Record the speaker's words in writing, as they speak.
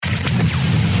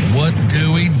What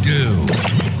Do We Do?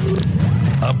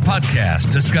 A podcast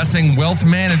discussing wealth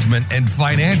management and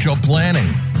financial planning.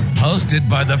 Hosted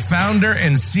by the founder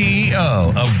and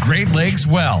CEO of Great Lakes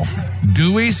Wealth,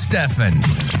 Dewey Steffen.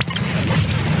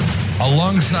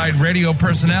 Alongside radio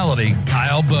personality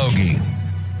Kyle Bogey.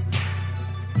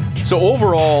 So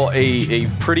overall, a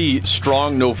pretty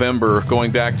strong November,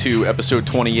 going back to episode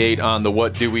 28 on the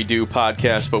What Do We Do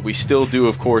podcast, but we still do,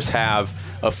 of course, have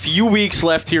a few weeks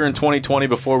left here in 2020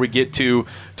 before we get to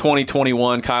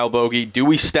 2021. Kyle Bogey,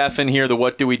 Dewey Steffen here, the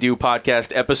What Do We Do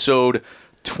podcast, episode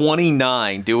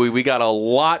 29. Dewey, we got a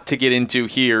lot to get into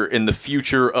here in the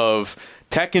future of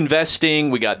tech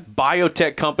investing. We got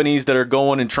biotech companies that are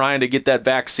going and trying to get that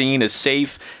vaccine as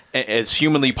safe as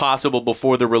humanly possible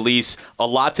before the release. A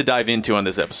lot to dive into on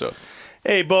this episode.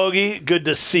 Hey, Bogey. Good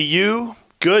to see you.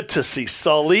 Good to see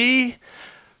Sully.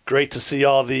 Great to see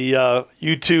all the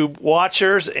YouTube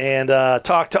watchers and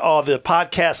talk to all the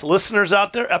podcast listeners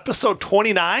out there. Episode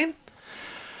 29.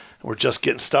 We're just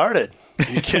getting started.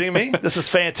 Are you kidding me? This is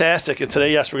fantastic. And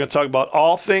today, yes, we're going to talk about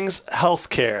all things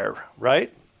healthcare,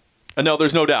 right? No,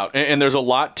 there's no doubt. And there's a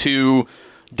lot to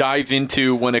dive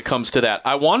into when it comes to that.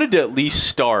 I wanted to at least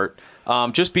start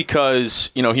just because,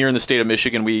 here in the state of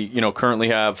Michigan, we, currently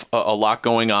have a lot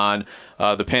going on.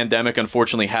 The pandemic,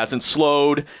 unfortunately, hasn't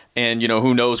slowed. And,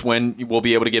 who knows when we'll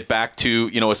be able to get back to,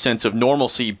 a sense of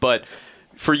normalcy. But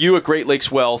for you at Great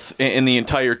Lakes Wealth and the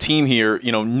entire team here,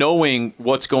 knowing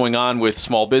what's going on with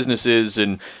small businesses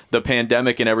and the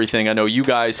pandemic and everything, I know you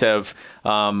guys have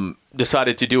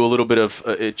decided to do a little bit of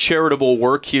charitable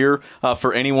work here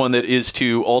for anyone that is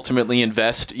to ultimately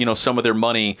invest, some of their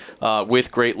money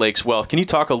with Great Lakes Wealth. Can you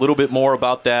talk a little bit more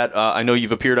about that? I know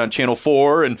you've appeared on Channel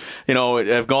 4 and,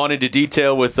 have gone into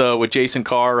detail with Jason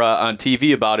Carr on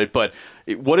TV about it. But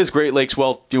what is Great Lakes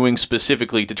Wealth doing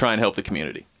specifically to try and help the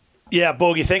community? Yeah,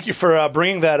 Bogey, thank you for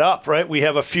bringing that up, right? We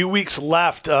have a few weeks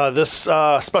left. This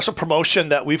special promotion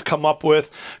that we've come up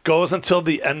with goes until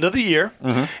the end of the year.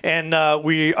 Mm-hmm. And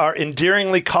we are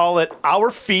endearingly call it our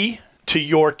fee to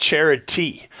your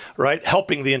charity, right?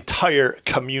 Helping the entire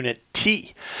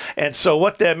community. And so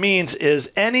what that means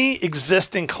is any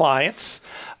existing clients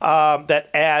that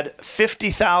add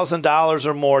 $50,000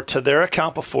 or more to their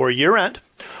account before year end,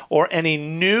 or any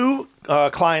new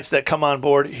clients that come on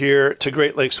board here to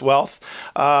Great Lakes Wealth,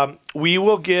 we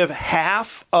will give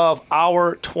half of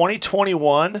our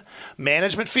 2021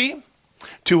 management fee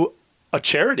to a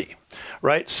charity,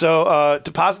 right? So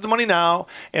deposit the money now,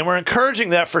 and we're encouraging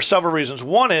that for several reasons.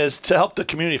 One is to help the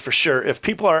community for sure. If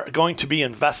people are going to be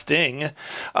investing,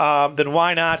 then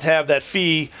why not have that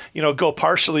fee, go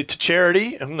partially to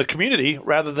charity and the community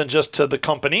rather than just to the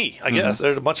company, I guess.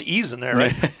 There's a bunch of E's in there,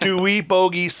 right? Dewey,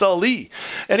 Bogey, Sully.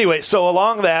 Anyway, so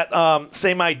along that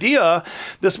same idea,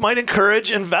 this might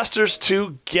encourage investors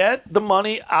to get the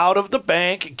money out of the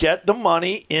bank, get the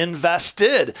money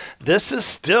invested. This is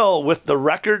still, with the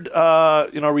record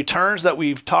returns that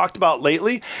we've talked about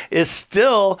lately, is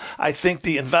still, I think,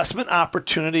 the investment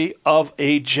opportunity of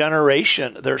a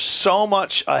generation. There's so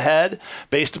much ahead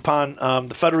based upon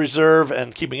the Federal Reserve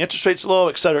and keeping interest rates low,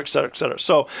 et cetera, et cetera, et cetera.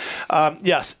 So,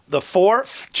 yes, the four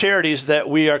charities that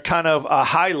we are kind of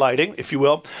highlighting, if you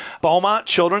will, Beaumont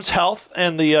Children's Health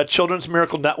and the Children's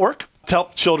Miracle Network, to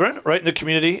help children, right, in the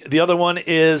community. The other one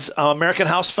is American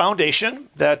House Foundation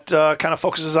that kind of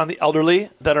focuses on the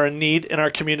elderly that are in need in our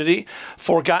community.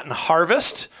 Forgotten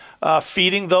Harvest,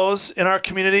 feeding those in our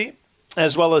community,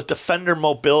 as well as Defender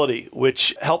Mobility,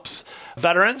 which helps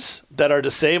veterans that are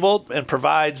disabled and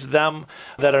provides them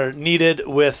that are needed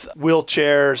with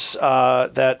wheelchairs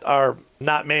that are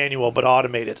not manual but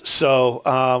automated. So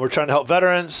we're trying to help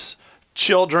veterans,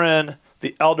 children,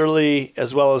 the elderly,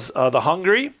 as well as the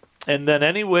hungry. And then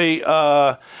anyway,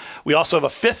 we also have a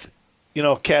fifth,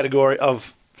 category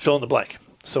of fill in the blank.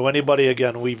 So anybody,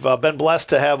 again, we've been blessed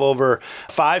to have over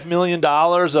 $5 million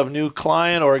of new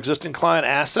client or existing client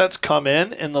assets come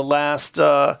in the last,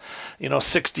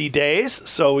 60 days.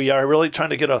 So we are really trying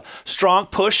to get a strong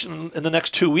push in the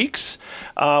next 2 weeks.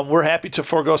 We're happy to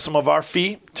forego some of our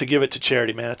fee to give it to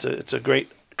charity, man. It's a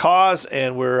great cause,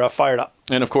 and we're fired up.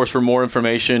 And, of course, for more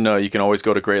information, you can always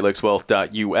go to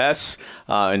greatlakeswealth.us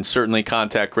and certainly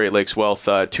contact Great Lakes Wealth,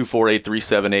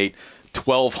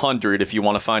 248-378-1200 if you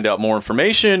want to find out more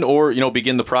information or,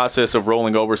 begin the process of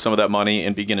rolling over some of that money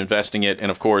and begin investing it.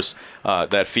 And, of course,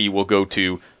 that fee will go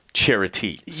to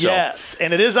charity. So. Yes,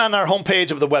 and it is on our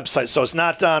homepage of the website, so it's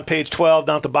not on page 12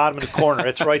 down at the bottom in the corner.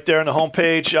 It's right there on the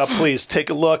homepage. Please take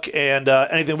a look, and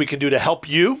anything we can do to help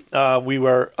you, we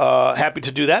were happy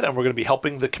to do that, and we're going to be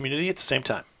helping the community at the same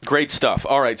time. Great stuff.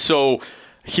 All right, so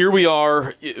here we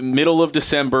are, middle of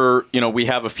December. We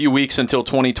have a few weeks until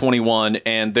 2021,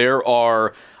 and there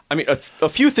are, a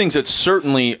few things that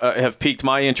certainly have piqued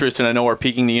my interest, and I know are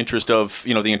piquing the interest of,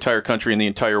 the entire country and the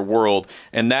entire world,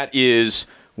 and that is,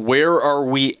 where are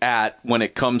we at when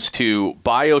it comes to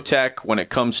biotech, when it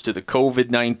comes to the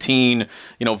COVID-19,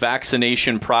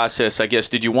 vaccination process? I guess,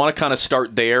 did you want to kind of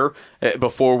start there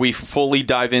before we fully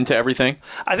dive into everything?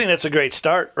 I think that's a great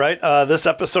start, right? This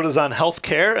episode is on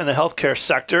healthcare and the healthcare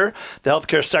sector. The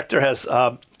healthcare sector has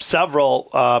several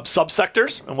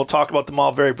subsectors, and we'll talk about them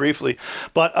all very briefly.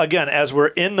 But again, as we're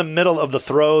in the middle of the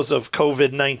throes of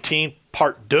COVID-19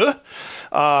 part 2,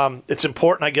 it's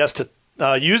important, I guess, to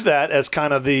use that as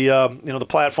kind of the the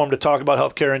platform to talk about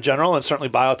healthcare in general, and certainly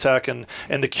biotech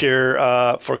and the cure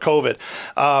for COVID.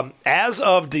 As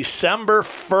of December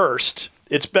 1st,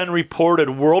 it's been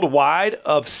reported worldwide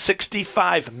of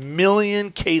 65 million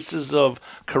cases of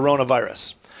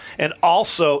coronavirus. And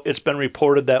also, it's been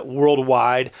reported that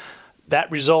worldwide, that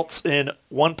results in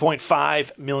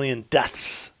 1.5 million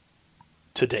deaths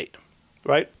to date.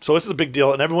 Right? So this is a big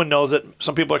deal, and everyone knows it.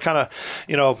 Some people are kind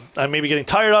of, maybe getting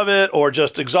tired of it or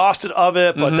just exhausted of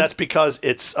it, but that's because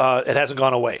it hasn't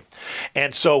gone away.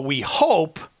 And so we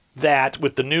hope that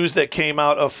with the news that came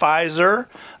out of Pfizer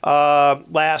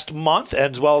last month,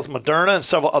 as well as Moderna and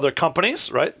several other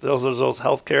companies, right? Those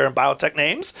healthcare and biotech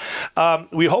names.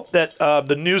 We hope that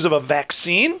the news of a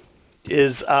vaccine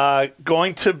is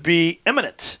going to be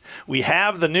imminent. We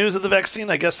have the news of the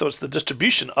vaccine, I guess, so it's the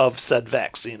distribution of said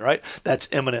vaccine, right? That's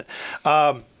imminent.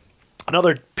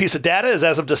 Another piece of data is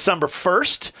as of December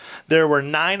 1st, there were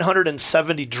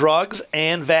 970 drugs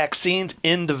and vaccines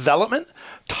in development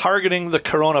targeting the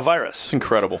coronavirus. It's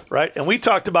incredible. Right? And we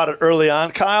talked about it early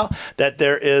on, Kyle, that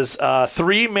there is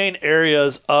 3 main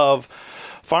areas of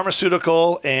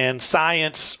pharmaceutical and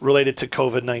science related to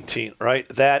COVID-19, right?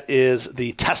 That is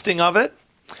the testing of it,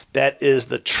 that is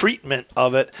the treatment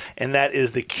of it, and that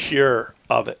is the cure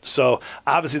of it. So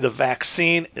obviously the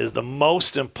vaccine is the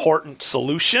most important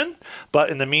solution, but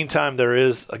in the meantime, there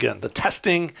is, again, the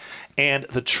testing and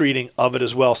the treating of it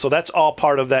as well. So that's all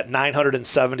part of that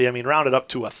 970, rounded up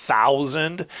to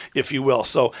 1,000, if you will.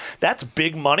 So that's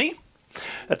big money.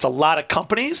 That's a lot of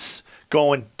companies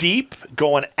going deep,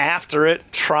 going after it,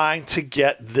 trying to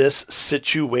get this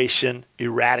situation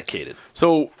eradicated.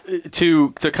 So to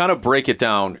kind of break it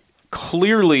down,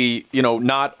 clearly,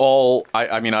 not all,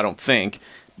 I don't think,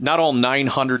 not all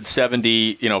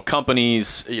 970,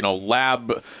 companies,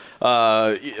 lab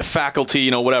faculty,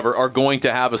 whatever, are going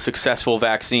to have a successful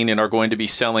vaccine and are going to be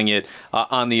selling it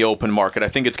on the open market. I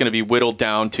think it's going to be whittled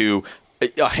down to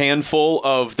a handful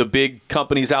of the big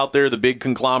companies out there, the big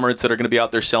conglomerates that are going to be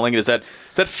out there selling it. Is that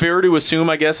fair to assume,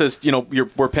 I guess, as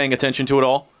we're paying attention to it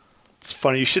all? It's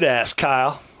funny you should ask,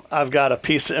 Kyle. I've got a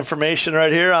piece of information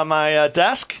right here on my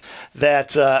desk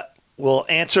that will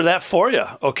answer that for you.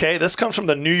 Okay, this comes from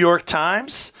the New York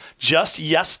Times just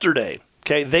yesterday.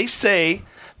 Okay, they say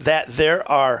that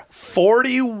there are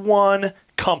 41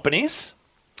 companies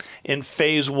in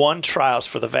phase 1 trials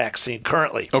for the vaccine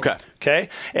currently. Okay.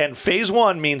 And phase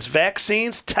 1 means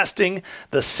vaccines testing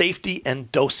the safety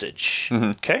and dosage.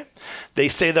 Okay. They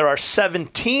say there are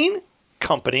 17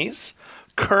 companies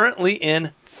currently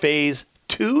in phase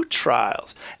 2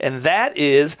 trials, and that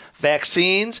is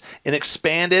vaccines in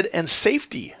expanded and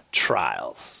safety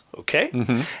trials. Okay.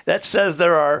 That says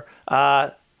there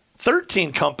are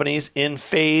 13 companies in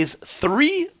phase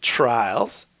 3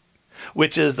 trials,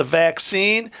 which is the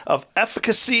vaccine of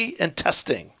efficacy and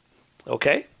testing.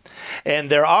 Okay? And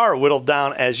there are, whittled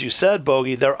down, as you said,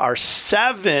 Bogey, there are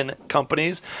 7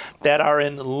 companies that are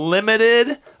in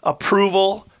limited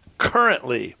approval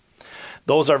currently.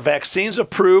 Those are vaccines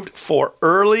approved for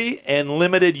early and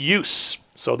limited use.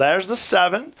 So there's the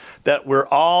 7 that we're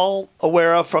all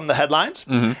aware of from the headlines.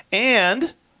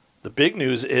 And the big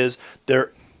news is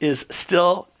there is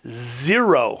still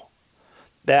 0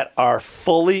 that are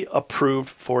fully approved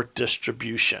for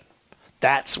distribution.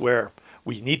 That's where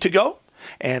we need to go.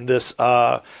 And this,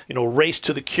 race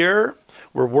to the cure,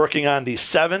 we're working on these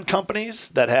 7 companies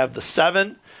that have the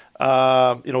 7,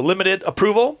 limited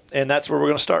approval, and that's where we're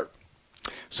going to start.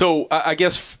 So I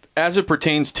guess as it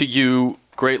pertains to you,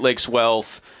 Great Lakes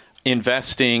Wealth,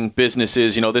 investing,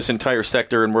 businesses, this entire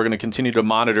sector, and we're going to continue to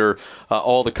monitor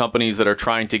all the companies that are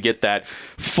trying to get that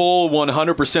full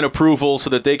 100% approval so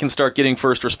that they can start getting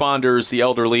first responders, the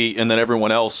elderly, and then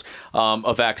everyone else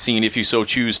a vaccine if you so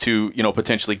choose to,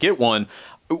 potentially get one.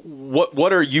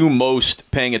 What are you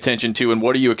most paying attention to, and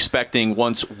what are you expecting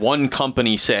once one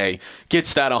company, say,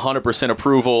 gets that 100%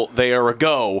 approval? They are a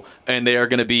go, and they are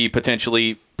going to be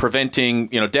potentially preventing,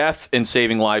 death and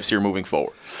saving lives here moving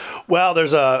forward. Well,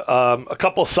 there's a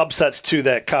couple subsets to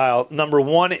that, Kyle. Number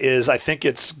one is I think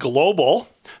it's global.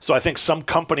 So I think some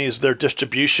companies, their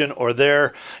distribution or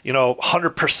their,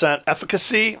 100%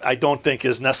 efficacy, I don't think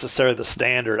is necessarily the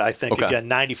standard. I think, again,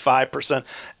 95%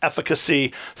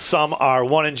 efficacy. Some are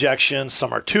 1 injection,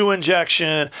 some are 2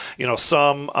 injection.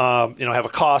 Some, have a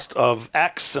cost of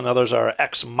X and others are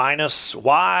X minus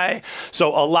Y. So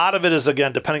a lot of it is,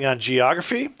 again, depending on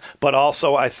geography, but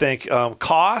also I think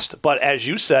cost. But as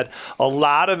you said, a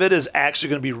lot of it is actually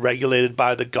going to be regulated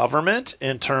by the government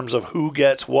in terms of who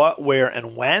gets what, where,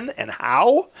 and when and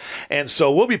how. And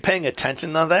so we'll be paying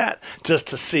attention to that just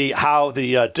to see how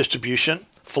the distribution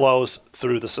flows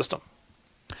through the system.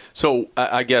 So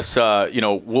I guess,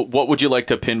 what would you like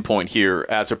to pinpoint here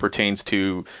as it pertains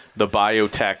to the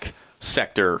biotech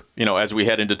sector, as we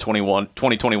head into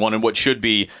 2021 and what should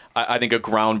be, I think, a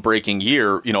groundbreaking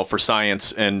year, for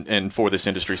science and for this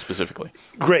industry specifically?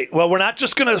 Great. Well, we're not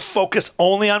just going to focus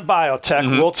only on biotech.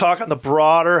 Mm-hmm. We'll talk on the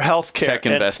broader healthcare. Tech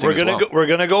investing we're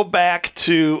going to go back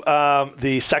to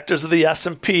the sectors of the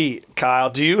S&P.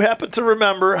 Kyle, do you happen to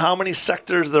remember how many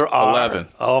sectors there are? 11.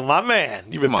 Oh, my man.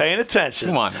 You've been paying attention.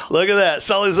 Come on now. Look at that.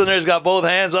 Sully's in there. He's got both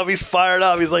hands up. He's fired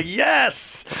up. He's like,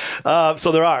 yes.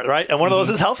 So there are, right? And one of those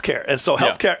is healthcare. And so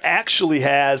healthcare actually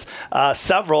has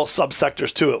several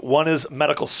subsectors to it. One is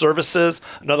medical services.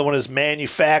 Another one is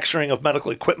manufacturing of medical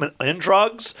equipment and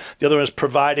drugs. The other is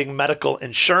providing medical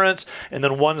insurance. And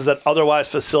then ones that otherwise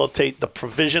facilitate the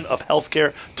provision of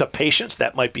healthcare to patients.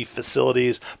 That might be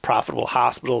facilities, profitable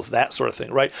hospitals, that sort of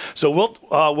thing, right? So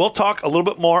we'll talk a little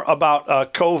bit more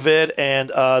about COVID and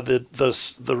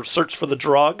the search for the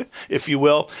drug, if you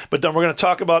will. But then we're going to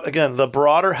talk about, again, the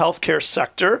broader healthcare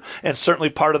sector. And certainly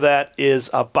part of that is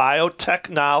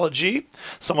biotechnology.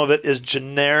 Some of it is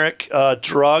generic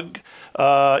drug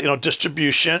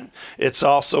distribution. It's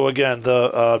also, again,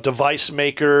 the device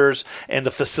makers and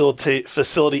the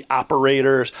facility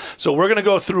operators. So we're going to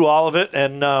go through all of it,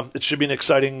 and it should be an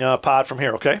exciting pod from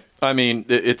here, okay? I mean,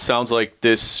 it sounds like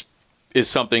this is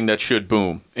something that should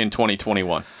boom in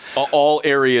 2021. All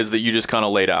areas that you just kind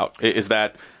of laid out. Is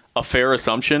that a fair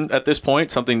assumption at this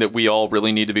point, something that we all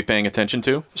really need to be paying attention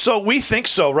to? So we think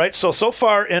so, right? So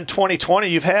far in 2020,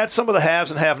 you've had some of the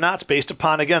haves and have-nots based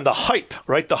upon, again, the hype,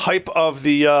 right? The hype of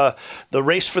the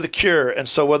race for the cure. And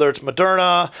so whether it's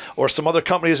Moderna or some other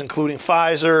companies, including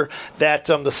Pfizer, that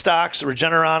the stocks,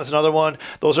 Regeneron is another one,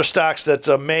 those are stocks that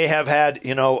may have had,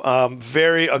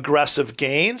 very aggressive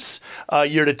gains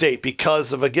year to date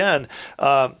because of, again,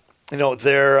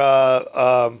 their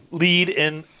lead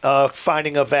in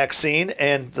finding a vaccine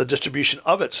and the distribution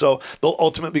of it. So they'll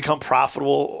ultimately become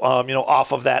profitable,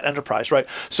 off of that enterprise, right?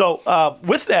 So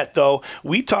with that, though,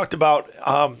 we talked about,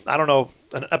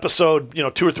 an episode,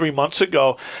 2 or 3 months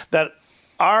ago that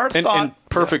our thought... And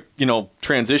perfect,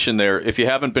 transition there. If you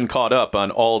haven't been caught up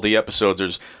on all the episodes,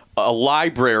 there's a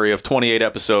library of 28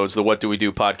 episodes, the What Do We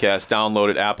Do podcast. Download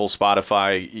it, Apple,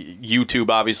 Spotify, YouTube,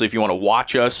 obviously. If you want to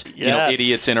watch us,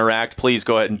 Idiots Interact, please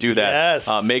go ahead and do that.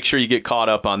 Yes. Make sure you get caught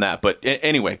up on that. But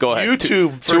anyway, go ahead.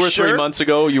 YouTube, Two or 3 months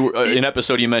ago, you were, an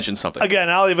episode, you mentioned something. Again,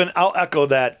 I'll echo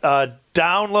that.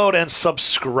 Download and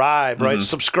subscribe, right? Mm-hmm.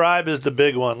 Subscribe is the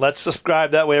big one. Let's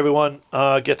subscribe. That way everyone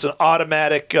gets an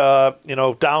automatic,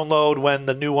 download when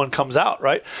the new one comes out,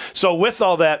 right? So with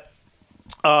all that,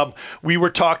 we were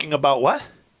talking about what?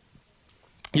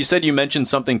 You said you mentioned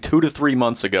something 2 to 3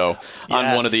 months ago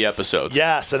on one of the episodes.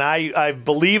 Yes, and I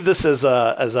believe this is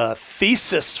a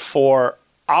thesis for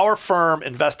our firm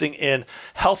investing in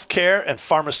healthcare and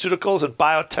pharmaceuticals and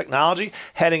biotechnology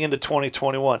heading into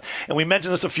 2021. And we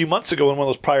mentioned this a few months ago in one of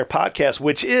those prior podcasts,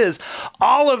 which is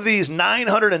all of these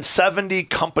 970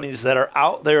 companies that are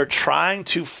out there trying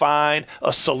to find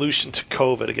a solution to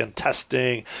COVID. Again,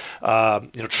 testing,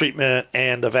 treatment,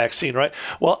 and the vaccine, right?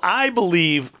 Well, I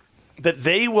believe that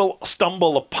they will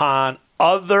stumble upon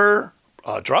other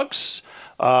drugs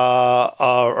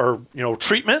or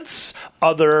treatments,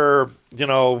 other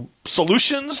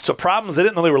solutions to problems they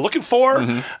didn't know they were looking for.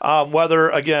 Mm-hmm. Whether,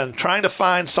 again, trying to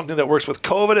find something that works with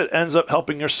COVID, it ends up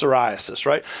helping your psoriasis,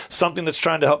 right? Something that's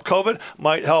trying to help COVID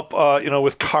might help,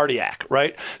 with cardiac,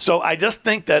 right? So I just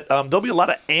think that there'll be a lot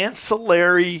of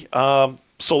ancillary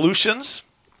solutions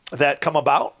that come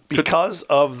about because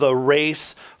of the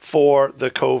race for the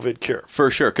COVID cure. For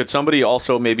sure. Could somebody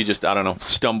also maybe just, I don't know,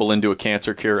 stumble into a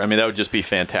cancer cure? I mean, that would just be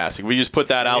fantastic. We just put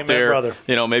that out there, brother.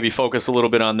 Maybe focus a little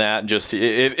bit on that. And just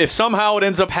if somehow it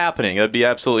ends up happening, that'd be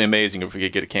absolutely amazing if we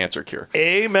could get a cancer cure.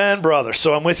 Amen, brother.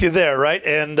 So I'm with you there, right?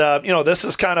 And, this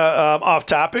is kind of off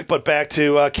topic, but back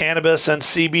to cannabis and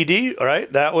CBD,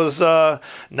 right? That was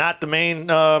not the main,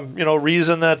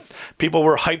 reason that people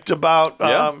were hyped about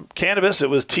cannabis.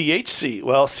 It was THC.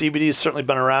 Well, CBD has certainly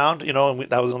been around, and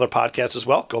that was another podcast as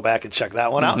well. Go back and check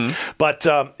that one out. But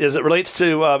as it relates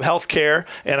to healthcare,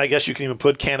 and I guess you can even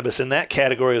put cannabis in that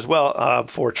category as well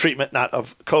for treatment, not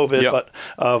of COVID, but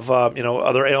of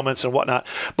other ailments and whatnot.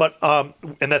 But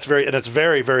and that's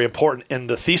very, very important in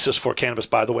the thesis for cannabis,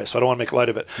 by the way. So I don't want to make light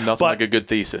of it. Nothing like a good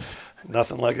thesis.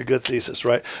 Nothing like a good thesis,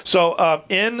 right? So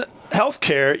in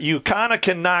healthcare, you kind of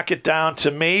can knock it down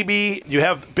to maybe you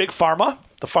have big pharma,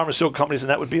 the pharmaceutical companies, and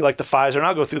that would be like the Pfizer. And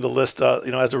I'll go through the list,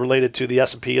 as they're related to the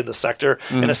S&P and the sector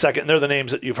in a second. And they're the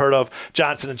names that you've heard of: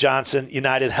 Johnson & Johnson,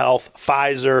 United Health,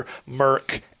 Pfizer,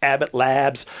 Merck, Abbott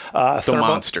Labs,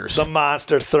 monsters. The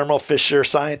monster, Thermo Fisher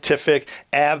Scientific,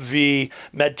 AbbVie,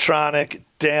 Medtronic,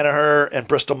 Danaher, and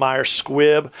Bristol Myers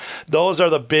Squibb. Those are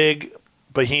the big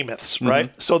behemoths,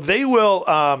 right? So they will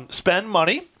spend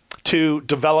money to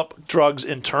develop drugs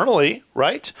internally,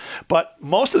 right? But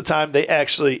most of the time they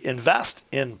actually invest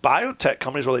in biotech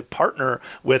companies where they partner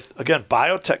with, again,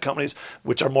 biotech companies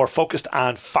which are more focused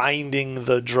on finding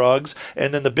the drugs.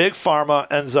 And then the big pharma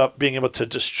ends up being able to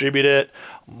distribute it,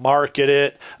 market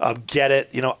it, get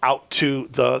it, out to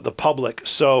the public.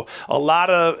 So a lot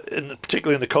of,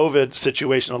 particularly in the COVID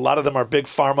situation, a lot of them are big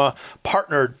pharma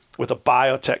partnered with a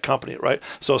biotech company, right?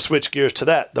 So switch gears to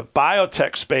that. The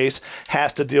biotech space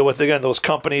has to deal with, again, those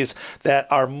companies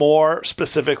that are more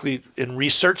specifically in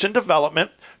research and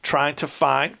development, trying to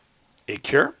find a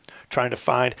cure, trying to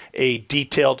find a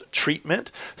detailed treatment,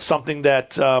 something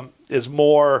that is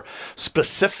more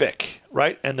specific,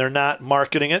 right? And they're not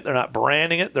marketing it, they're not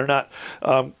branding it, they're not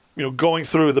going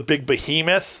through the big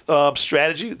behemoth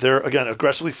strategy. They're, again,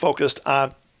 aggressively focused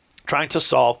on trying to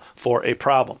solve for a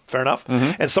problem. Fair enough?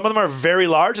 And some of them are very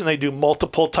large and they do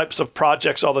multiple types of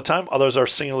projects all the time. Others are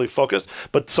singularly focused.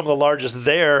 But some of the largest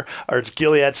there are it's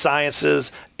Gilead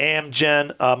Sciences,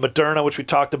 Amgen, Moderna, which we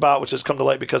talked about, which has come to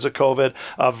light because of COVID,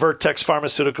 Vertex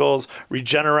Pharmaceuticals,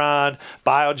 Regeneron,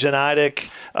 Biogenetic,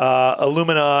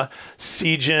 Illumina,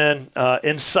 Seagen,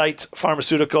 Insight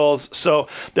Pharmaceuticals. So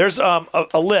there's a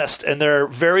list, and they're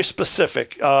very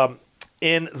specific.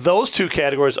 In those two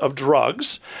categories of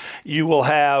drugs, you will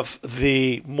have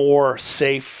the more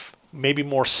safe, maybe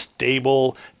more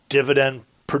stable, dividend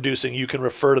producing. You can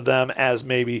refer to them as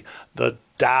maybe the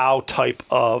Dow type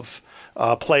of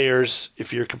players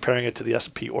if you're comparing it to the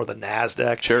S&P or the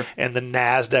NASDAQ. Sure. And the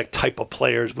NASDAQ type of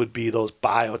players would be those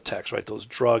biotechs, right? Those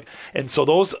drug. And so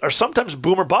those are sometimes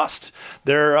boom or bust.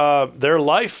 Their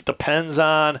life depends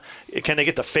on, can they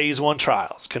get the phase 1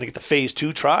 trials? Can they get the phase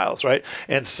 2 trials, right?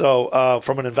 And so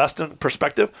from an investment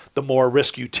perspective, the more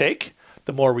risk you take,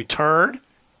 the more return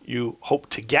you hope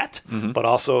to get, but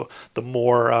also the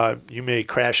more you may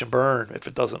crash and burn if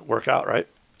it doesn't work out, right?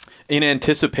 In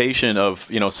anticipation of,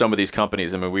 some of these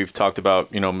companies, I mean, we've talked about,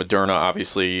 Moderna,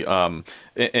 obviously, and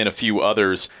a few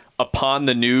others. Upon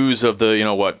the news of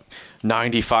the,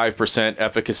 95%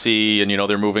 efficacy and,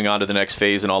 they're moving on to the next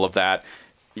phase and all of that,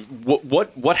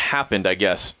 what happened, I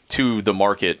guess, to the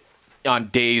market on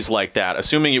days like that?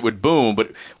 Assuming it would boom,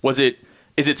 but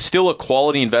is it still a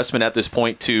quality investment at this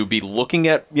point to be looking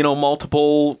at,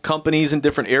 multiple companies in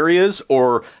different areas,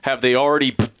 or have they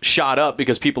already shot up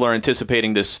because people are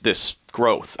anticipating this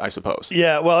growth, I suppose?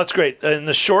 Yeah, well, that's great. In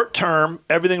the short term,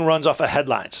 everything runs off of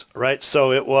headlines, right?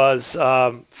 So it was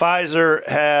Pfizer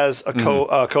has a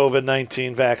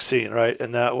COVID-19 vaccine, right?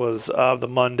 And that was the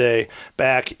Monday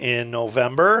back in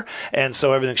November. And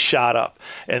so everything shot up.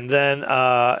 And then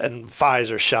and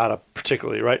Pfizer shot up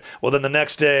particularly, right? Well, then the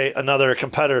next day, another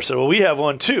competitor said, well, we have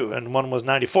one too. And one was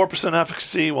 94%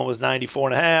 efficacy, one was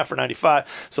 94.5 or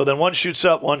 95. So then one shoots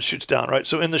up, one shoots down, right?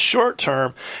 So in the short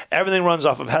term, everything runs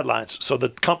off of headlines. So the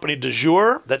company du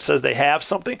jour that says they have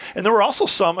something, and there were also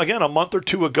some, again, a month or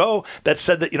two ago that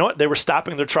said that, they were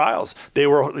stopping their trials. They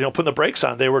were, putting the brakes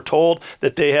on. They were told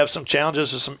that they have some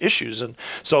challenges or some issues. And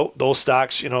so those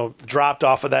stocks, dropped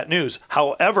off of that news.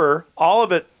 However, all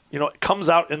of it, it comes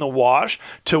out in the wash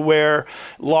to where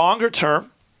longer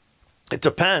term, it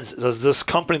depends. Does this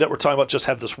company that we're talking about just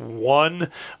have this one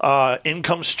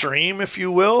income stream, if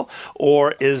you will,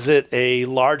 or is it a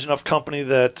large enough company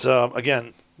that,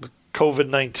 again,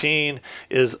 COVID-19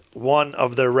 is one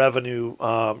of their revenue,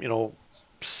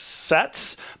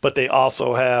 sets, but they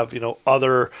also have,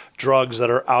 other drugs that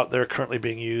are out there currently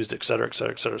being used, et cetera, et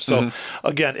cetera, et cetera. So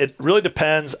again, it really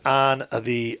depends on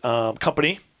the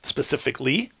company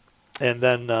specifically. And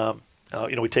then,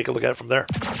 we take a look at it from there.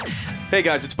 Hey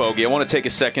guys, it's Bogey. I want to take a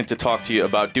second to talk to you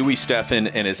about Dewey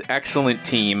Steffen and his excellent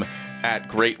team at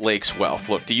Great Lakes Wealth.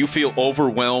 Look, do you feel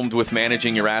overwhelmed with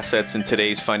managing your assets in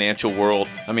today's financial world?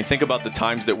 I mean, think about the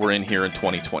times that we're in here in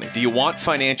 2020. Do you want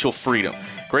financial freedom?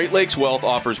 Great Lakes Wealth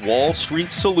offers Wall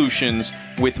Street solutions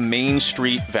with Main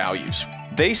Street values.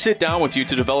 They sit down with you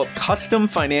to develop custom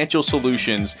financial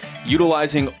solutions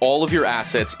utilizing all of your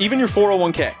assets, even your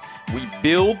 401k. We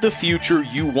build the future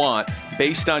you want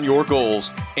based on your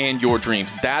goals and your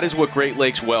dreams. That is what Great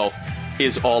Lakes Wealth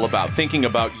is all about. Thinking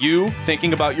about you,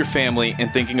 thinking about your family,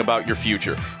 and thinking about your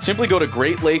future. Simply go to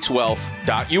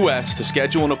greatlakeswealth.us to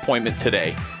schedule an appointment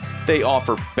today. They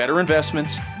offer better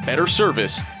investments, better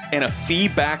service, and a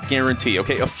fee-back guarantee,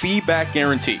 okay? A fee-back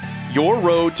guarantee. Your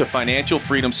road to financial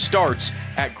freedom starts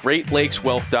at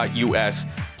greatlakeswealth.us.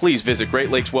 Please visit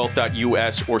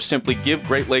greatlakeswealth.us or simply give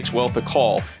Great Lakes Wealth a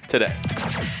call today.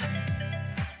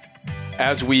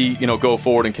 As we, go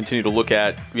forward and continue to look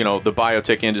at, the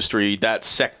biotech industry, that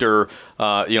sector,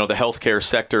 the healthcare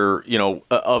sector,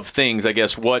 of things, I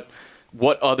guess, what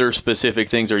other specific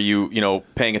things are you,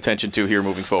 paying attention to here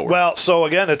moving forward? Well, so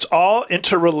again, it's all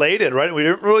interrelated, right?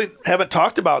 We haven't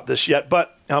talked about this yet,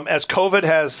 but as COVID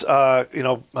has,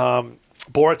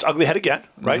 bore its ugly head again,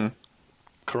 right? Mm-hmm.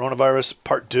 Coronavirus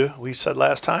part 2, we said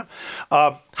last time.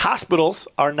 Hospitals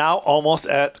are now almost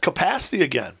at capacity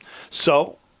again.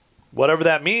 So whatever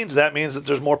that means that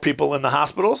there's more people in the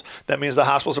hospitals. That means the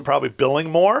hospitals are probably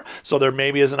billing more. So there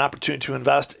maybe is an opportunity to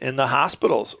invest in the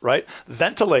hospitals, right?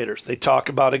 Ventilators, they talk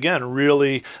about, again,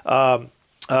 really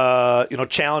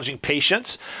challenging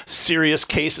patients, serious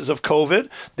cases of COVID,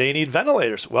 they need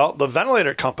ventilators. Well, the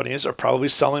ventilator companies are probably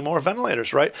selling more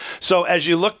ventilators, right? So as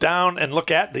you look down and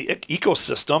look at the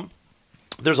ecosystem,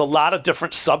 there's a lot of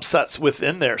different subsets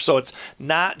within there. So it's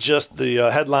not just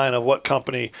the headline of what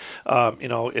company,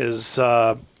 has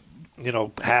the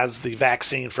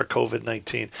vaccine for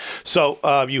COVID-19.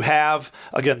 So you have,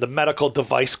 again, the medical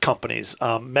device companies.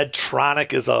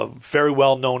 Medtronic is a very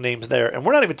well-known name there. And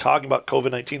we're not even talking about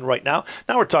COVID-19 right now.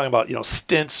 Now we're talking about,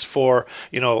 stents for,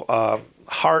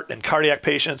 heart and cardiac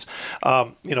patients.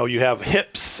 You have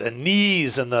hips and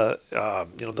knees and the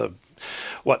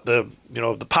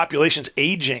population's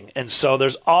aging. And so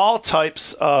there's all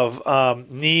types of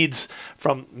needs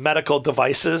from medical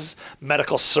devices,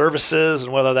 medical services,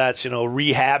 and whether that's,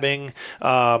 rehabbing,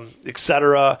 et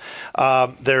cetera.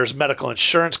 There's medical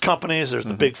insurance companies. There's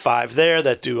the big 5 there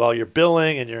that do all your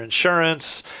billing and your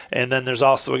insurance. And then there's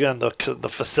also, again, the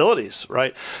facilities,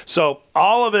 right? So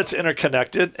all of it's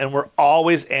interconnected, and we're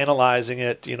always analyzing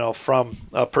it, from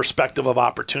a perspective of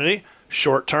opportunity,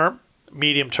 short term,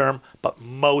 medium term, but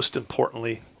most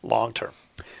importantly, long term.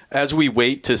 As we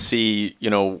wait to see,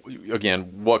 again,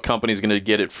 what company is going to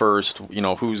get it first,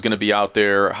 who's going to be out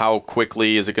there, how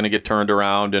quickly is it going to get turned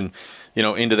around and,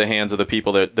 into the hands of the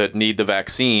people that need the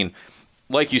vaccine.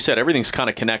 Like you said, everything's kind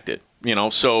of connected,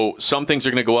 so some things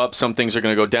are going to go up, some things are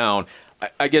going to go down.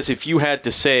 I guess if you had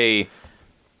to say,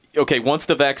 okay, once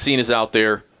the vaccine is out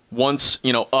there, once,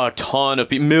 a ton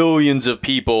of millions of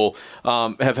people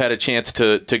have had a chance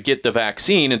to get the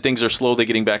vaccine and things are slowly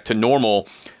getting back to normal,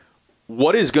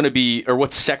 what is going to be, or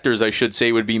what sectors, I should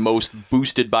say, would be most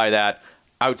boosted by that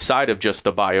outside of just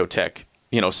the biotech,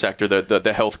 sector,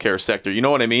 the healthcare sector? You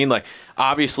know what I mean? Like,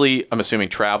 obviously, I'm assuming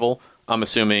travel. I'm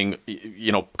assuming,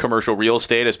 commercial real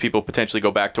estate as people potentially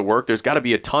go back to work. There's got to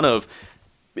be a ton of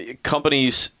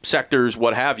companies, sectors,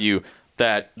 what have you,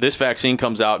 that this vaccine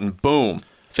comes out and boom,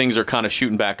 things are kind of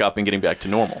shooting back up and getting back to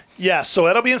normal. Yeah, so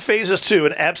that'll be in phases too,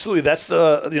 and absolutely, that's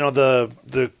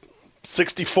the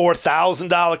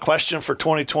 $64,000 question for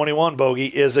 2021, Bogey,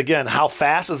 is, again, how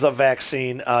fast does the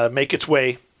vaccine make its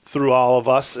way through all of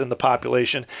us in the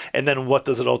population, and then what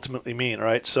does it ultimately mean,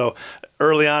 right? So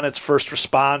early on, it's first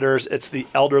responders, it's the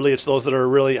elderly, it's those that are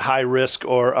really high risk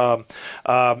or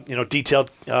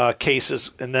detailed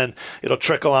cases, and then it'll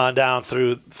trickle on down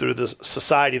through the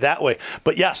society that way.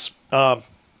 But yes,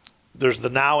 there's the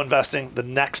now investing, the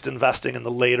next investing, and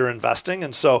the later investing.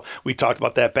 And so we talked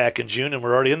about that back in June, and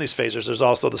we're already in these phases. There's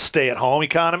also the stay-at-home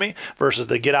economy versus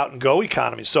the get-out-and-go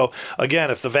economy. So,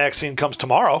 again, if the vaccine comes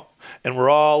tomorrow and we're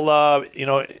all,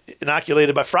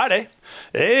 inoculated by Friday,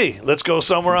 hey, let's go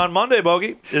somewhere on Monday,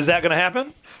 Bogey. Is that going to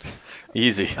happen?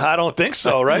 Easy. I don't think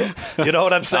so, right? You know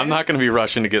what I'm saying? I'm not going to be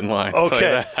rushing to get in line.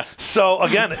 Okay. So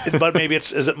again, but maybe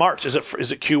is it March? Is it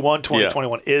Q1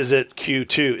 2021? Yeah. Is it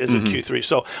Q2? Is it Q3?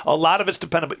 So a lot of it's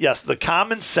dependent. But yes, the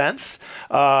common sense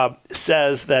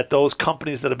says that those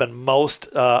companies that have been most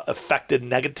affected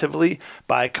negatively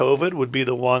by COVID would be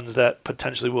the ones that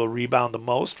potentially will rebound the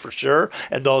most, for sure.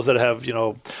 And those that have,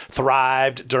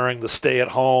 thrived during the stay at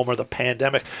home or the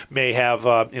pandemic may have,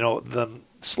 them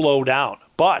slow down.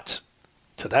 But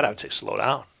to that, I would say slow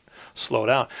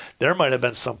down. There might have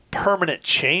been some permanent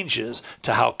changes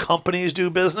to how companies do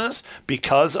business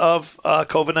because of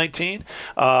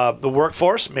COVID-19. The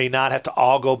workforce may not have to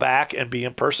all go back and be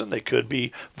in person. They could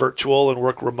be virtual and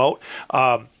work remote.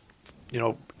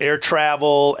 Air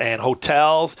travel and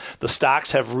hotels, the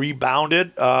stocks have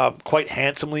rebounded quite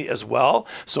handsomely as well.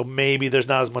 So maybe there's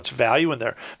not as much value in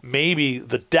there. Maybe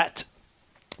the debt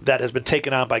that has been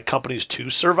taken on by companies to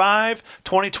survive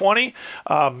 2020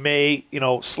 may,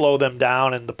 slow them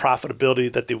down in the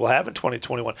profitability that they will have in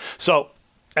 2021. So,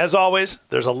 as always,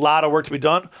 there's a lot of work to be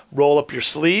done. Roll up your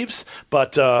sleeves.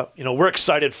 But, we're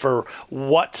excited for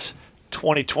what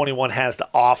 2021 has to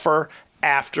offer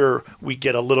after we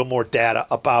get a little more data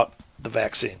about the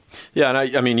vaccine. Yeah,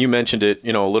 and I mean, you mentioned it,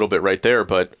 a little bit right there,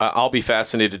 but I'll be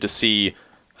fascinated to see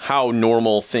how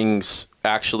normal things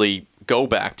actually go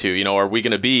back to. Are we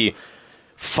going to be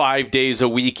 5 days a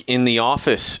week in the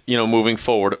office, moving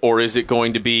forward? Or is it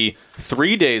going to be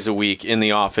 3 days a week in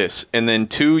the office? And then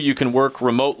 2, you can work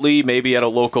remotely, maybe at a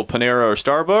local Panera or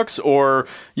Starbucks, or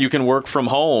you can work from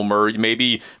home, or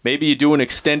maybe you do an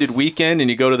extended weekend and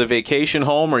you go to the vacation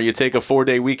home, or you take a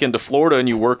 4-day weekend to Florida and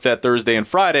you work that Thursday and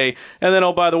Friday. And then,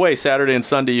 oh, by the way, Saturday and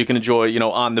Sunday you can enjoy,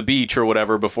 on the beach or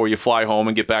whatever before you fly home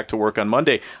and get back to work on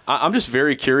Monday. I'm just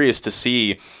very curious to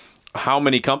see how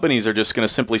many companies are just going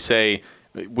to simply say,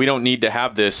 we don't need to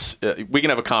have this. We can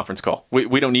have a conference call.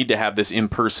 We don't need to have this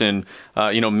in-person,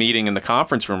 meeting in the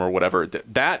conference room or whatever.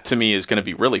 That to me is going to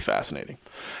be really fascinating.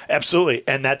 Absolutely,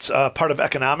 and that's part of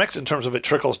economics in terms of it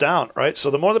trickles down, right? So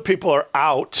the more the people are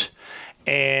out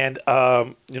and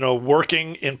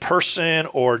working in person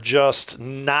or just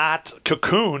not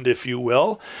cocooned, if you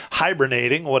will,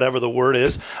 hibernating, whatever the word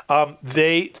is,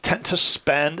 they tend to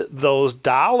spend those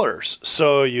dollars.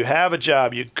 So you have a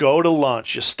job, you go to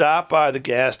lunch, you stop by the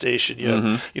gas station,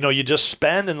 you just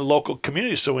spend in the local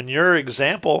community. So in your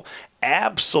example,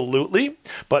 absolutely,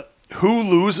 but who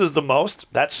loses the most?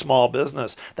 That's small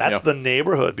business. That's the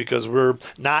neighborhood, because we're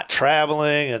not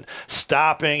traveling and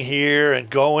stopping here and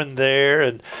going there.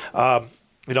 And,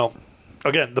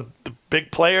 again, the big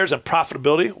players and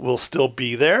profitability will still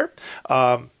be there.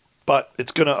 But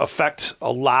it's going to affect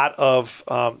a lot of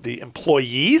the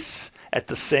employees at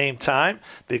the same time.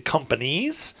 The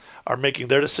companies are making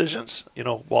their decisions,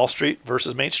 Wall Street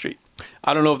versus Main Street.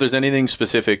 I don't know if there's anything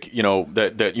specific,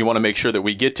 that you want to make sure that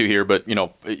we get to here, but,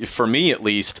 for me at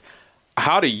least,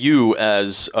 how do you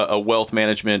as a wealth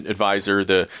management advisor,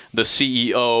 the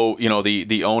CEO,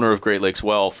 the owner of Great Lakes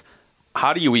Wealth,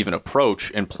 how do you even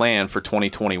approach and plan for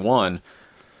 2021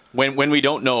 when we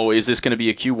don't know, is this going to be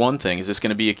a Q1 thing? Is this going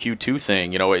to be a Q2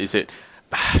 thing? Is it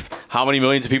how many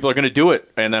millions of people are going to do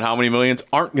it? And then how many millions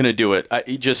aren't going to do it?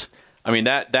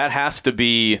 That has to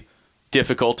be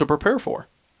difficult to prepare for.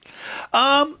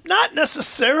 Not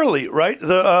necessarily, right?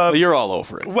 You're all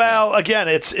over it. Well, again,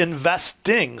 it's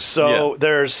investing. So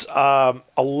there's a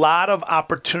lot of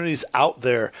opportunities out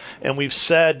there. And we've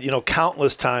said,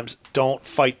 countless times, don't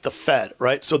fight the Fed,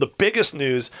 right? So the biggest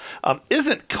news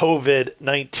isn't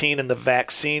COVID-19 and the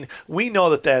vaccine. We know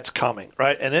that that's coming,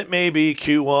 right? And it may be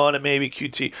Q1, it may be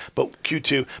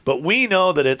Q2, but we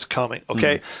know that it's coming,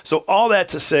 okay? Mm-hmm. So all that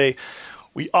to say,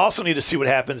 we also need to see what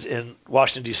happens in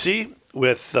Washington, D.C.,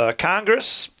 with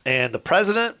Congress and the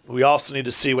president. We also need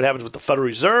to see what happens with the Federal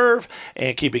Reserve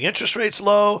and keeping interest rates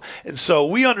low. And so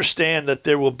we understand that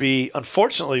there will be,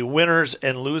 unfortunately, winners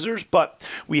and losers, but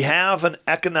we have an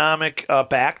economic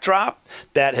backdrop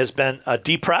that has been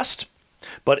depressed,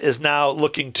 but is now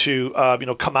looking to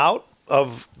come out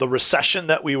of the recession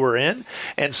that we were in.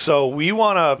 And so we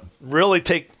want to really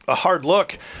take a hard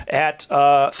look at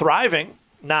thriving,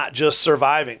 not just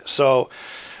surviving. So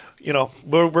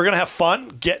we're going to have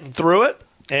fun getting through it.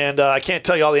 And I can't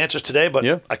tell you all the answers today,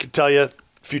 but I can tell you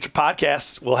future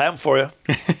podcasts, we'll have them for you.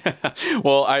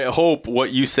 Well, I hope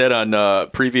what you said on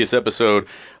previous episode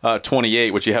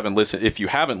 28, which if you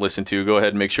haven't listened to, go ahead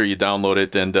and make sure you download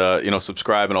it and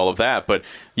subscribe and all of that. But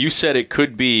you said it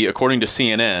could be, according to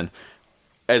CNN,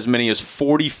 as many as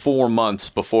 44 months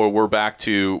before we're back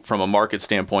to, from a market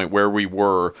standpoint, where we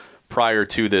were prior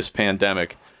to this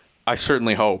pandemic. I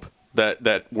certainly hope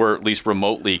that we're at least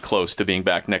remotely close to being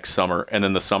back next summer, and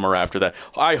then the summer after that.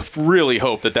 I really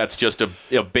hope that that's just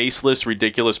a baseless,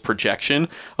 ridiculous projection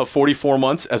of 44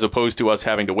 months, as opposed to us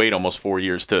having to wait almost 4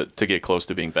 years to get close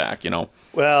to being back,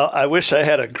 Well, I wish I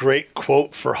had a great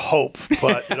quote for hope,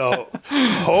 but,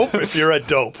 hope if you're a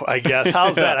dope, I guess.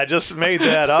 How's that? I just made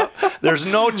that up. There's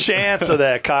no chance of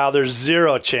that, Kyle. There's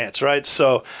zero chance, right?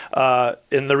 So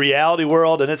in the reality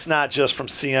world, and it's not just from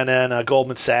CNN,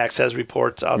 Goldman Sachs has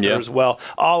reports out there as well.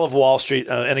 All of Wall Street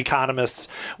and economists,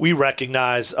 we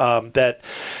recognize that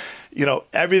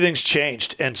everything's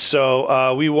changed, and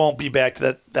so we won't be back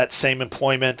to that same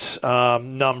employment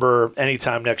number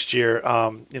anytime next year.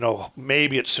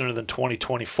 Maybe it's sooner than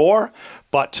 2024,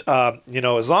 but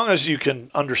as long as you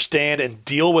can understand and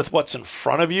deal with what's in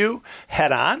front of you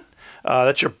head on,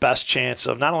 that's your best chance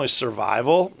of not only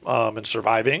survival and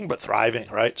surviving, but thriving,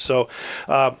 right? So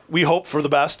we hope for the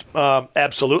best,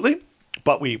 absolutely,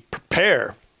 but we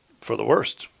prepare for the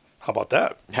worst. How about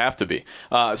that? Have to be.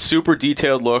 Super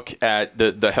detailed look at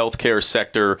the healthcare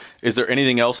sector. Is there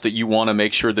anything else that you want to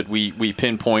make sure that we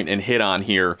pinpoint and hit on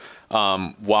here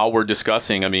while we're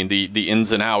discussing, the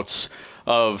ins and outs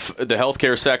of the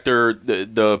healthcare sector,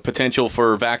 the potential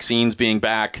for vaccines being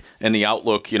back, and the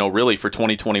outlook, really for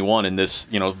 2021 in this,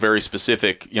 very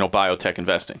specific, biotech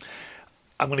investing?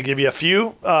 I'm going to give you a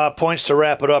few points to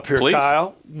wrap it up here, Please.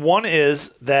 Kyle. One is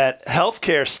that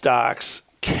healthcare stocks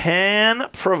can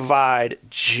provide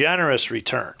generous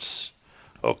returns,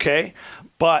 okay?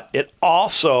 But it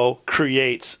also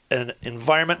creates an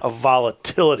environment of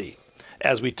volatility.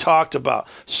 As we talked about,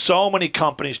 so many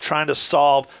companies trying to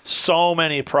solve so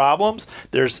many problems.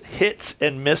 There's hits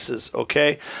and misses,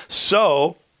 okay?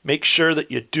 So make sure that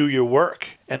you do your work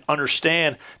and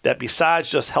understand that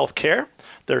besides just healthcare,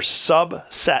 there's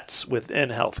subsets within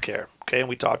healthcare. Okay, and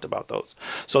we talked about those.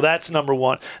 So that's number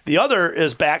one. The other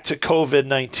is back to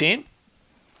COVID-19.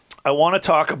 I want to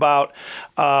talk about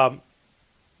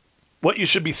what you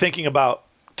should be thinking about,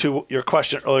 to your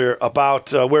question earlier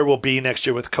about where we'll be next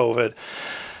year with COVID.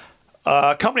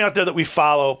 A company out there that we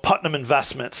follow, Putnam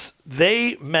Investments,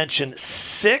 they mention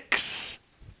 6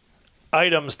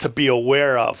 items to be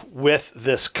aware of with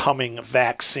this coming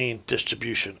vaccine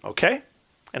distribution, okay?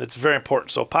 And it's very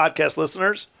important. So podcast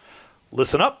listeners,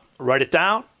 listen up. Write it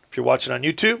down. If you're watching on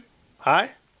YouTube,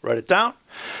 write it down.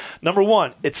 Number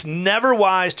 1, it's never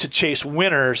wise to chase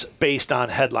winners based on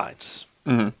headlines.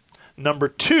 Mm-hmm. Number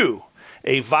 2,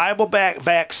 a viable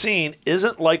vaccine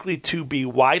isn't likely to be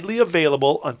widely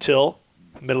available until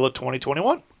middle of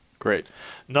 2021. Great.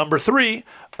 Number 3,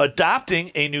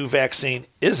 adopting a new vaccine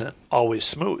isn't always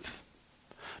smooth.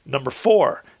 Number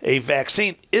 4, a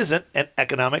vaccine isn't an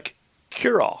economic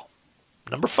cure-all.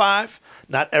 Number 5,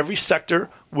 not every sector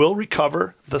will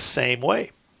recover the same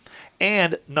way.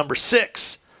 And number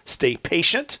 6, stay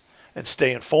patient and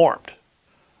stay informed.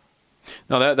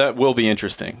 No, that will be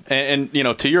interesting. And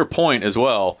to your point as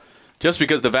well, just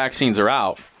because the vaccines are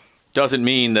out doesn't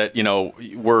mean that,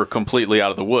 we're completely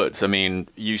out of the woods.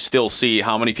 You still see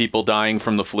how many people dying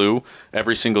from the flu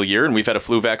every single year, and we've had a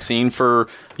flu vaccine for,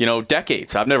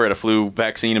 decades. I've never had a flu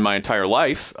vaccine in my entire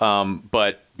life,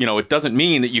 but, it doesn't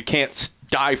mean that you can't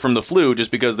die from the flu just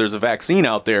because there's a vaccine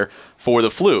out there for the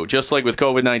flu. Just like with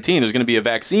COVID-19, there's going to be a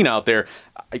vaccine out there.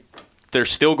 There's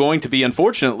still going to be,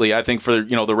 unfortunately, I think for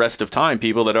the rest of time,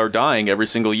 people that are dying every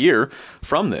single year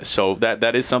from this. So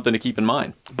that is something to keep in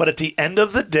mind. But at the end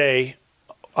of the day,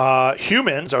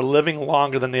 humans are living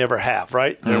longer than they ever have,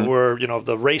 right? Mm-hmm. There were,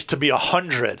 the race to be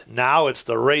 100. Now it's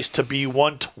the race to be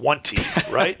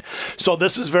 120, right? So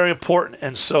this is very important.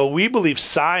 And so we believe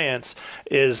science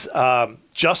is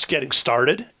just getting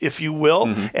started, if you will,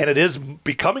 and it is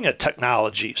becoming a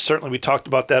technology. Certainly, we talked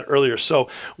about that earlier. So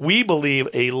we believe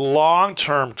a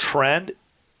long-term trend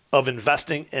of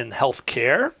investing in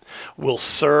healthcare will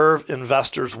serve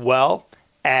investors well,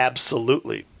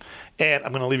 absolutely. And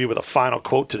I'm going to leave you with a final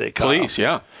quote today, Kyle. Please,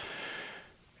 yeah.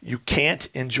 You can't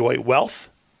enjoy wealth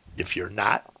if you're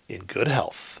not in good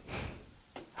health.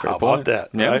 How about that,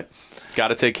 right? Got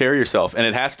to take care of yourself. And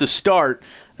it has to start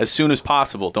as soon as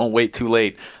possible. Don't wait too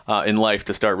late in life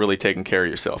to start really taking care of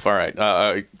yourself. All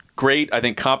right. Great, I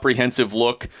think, comprehensive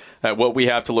look at what we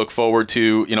have to look forward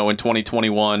to, in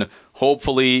 2021.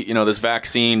 Hopefully, this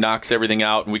vaccine knocks everything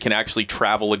out and we can actually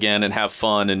travel again and have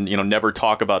fun and, never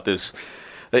talk about this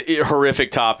horrific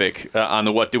topic on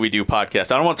the What Do We Do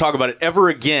podcast. I don't want to talk about it ever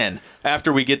again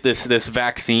after we get this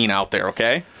vaccine out there,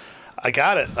 okay? I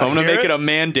got it. I'm going to make it a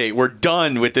mandate. We're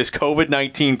done with this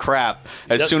COVID-19 crap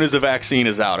as soon as the vaccine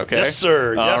is out, okay? Yes,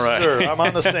 sir. All yes, right. sir. I'm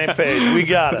on the same page. We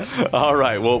got it. All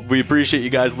right. Well, we appreciate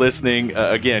you guys listening.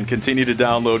 Again, continue to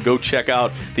download. Go check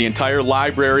out the entire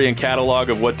library and catalog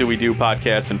of What Do We Do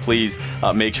podcast, and please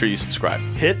make sure you subscribe.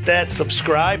 Hit that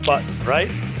subscribe button,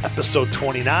 right? Episode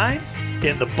 29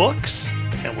 in the books,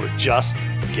 and we're just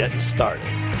getting started.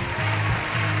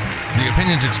 The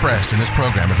opinions expressed in this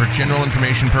program are for general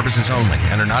information purposes only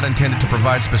and are not intended to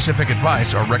provide specific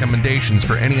advice or recommendations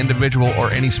for any individual or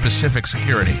any specific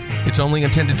security. It's only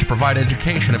intended to provide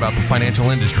education about the financial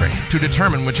industry. To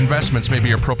determine which investments may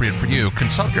be appropriate for you,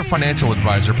 consult your financial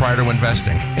advisor prior to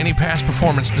investing. Any past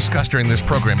performance discussed during this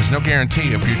program is no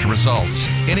guarantee of future results.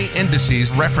 Any indices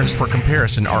referenced for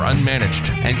comparison are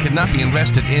unmanaged and cannot be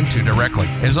invested into directly.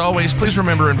 As always, please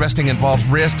remember investing involves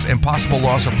risks and possible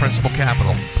loss of principal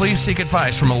capital. Please seek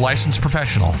advice from a licensed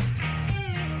professional.